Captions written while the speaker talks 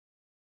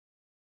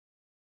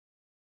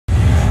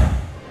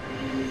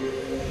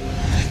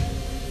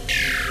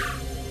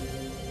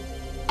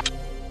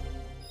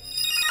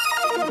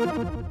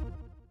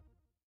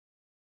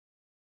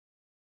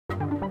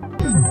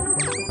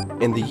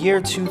In the year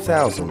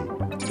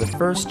 2000, the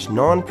first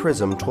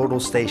non-prism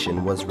total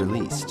station was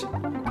released.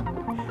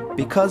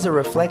 Because a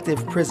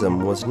reflective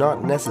prism was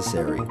not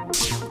necessary,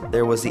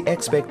 there was the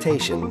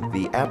expectation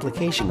the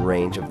application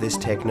range of this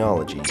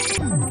technology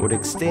would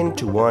extend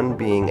to one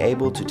being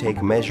able to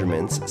take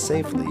measurements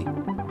safely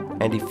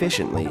and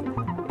efficiently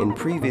in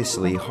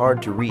previously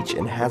hard-to-reach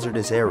and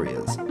hazardous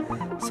areas,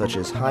 such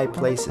as high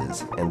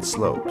places and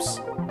slopes.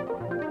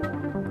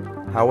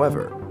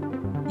 However,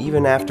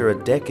 even after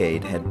a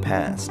decade had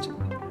passed,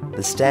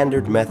 the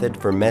standard method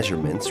for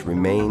measurements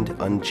remained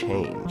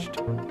unchanged.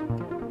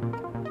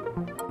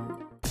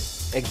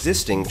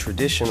 Existing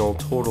traditional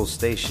total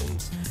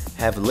stations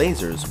have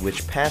lasers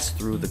which pass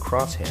through the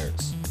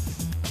crosshairs.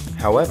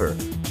 However,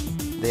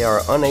 they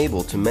are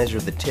unable to measure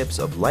the tips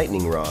of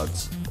lightning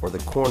rods or the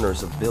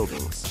corners of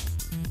buildings.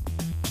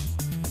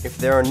 If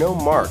there are no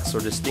marks or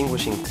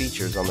distinguishing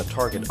features on the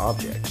target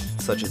object,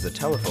 such as a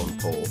telephone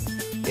pole,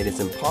 it is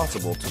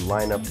impossible to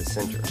line up the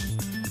center.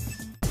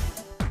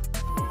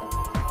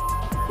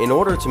 In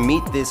order to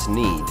meet this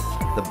need,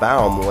 the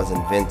Baum was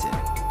invented.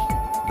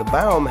 The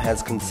Baum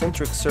has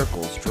concentric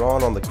circles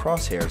drawn on the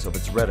crosshairs of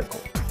its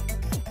reticle.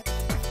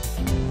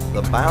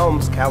 The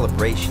Baum's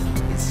calibration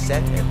is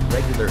set at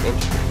regular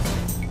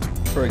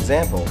intervals. For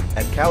example,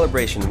 at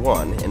calibration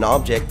 1, an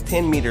object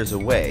 10 meters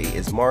away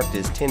is marked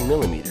as 10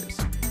 millimeters.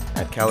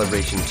 At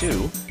calibration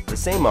 2, the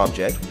same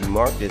object will be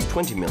marked as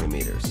 20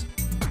 millimeters.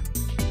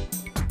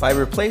 By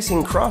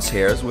replacing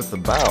crosshairs with the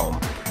Baum,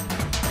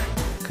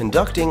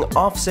 conducting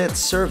offset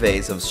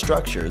surveys of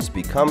structures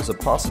becomes a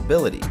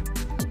possibility.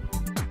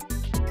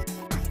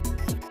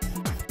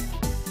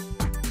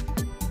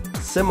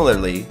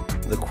 Similarly,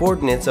 the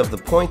coordinates of the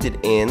pointed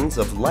ends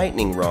of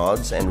lightning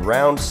rods and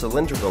round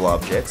cylindrical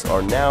objects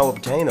are now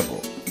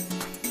obtainable.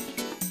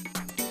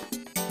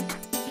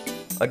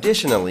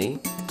 Additionally,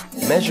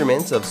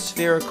 measurements of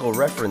spherical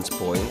reference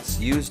points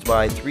used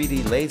by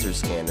 3D laser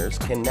scanners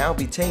can now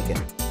be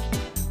taken.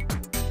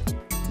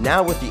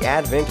 Now, with the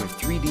advent of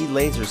 3D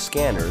laser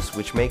scanners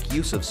which make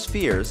use of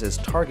spheres as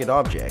target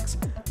objects,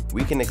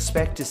 we can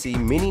expect to see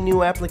many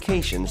new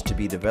applications to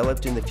be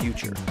developed in the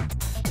future.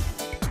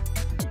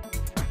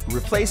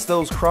 Replace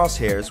those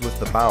crosshairs with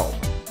the Baum.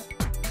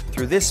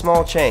 Through this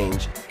small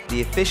change, the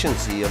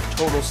efficiency of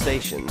total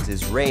stations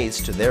is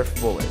raised to their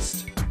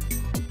fullest.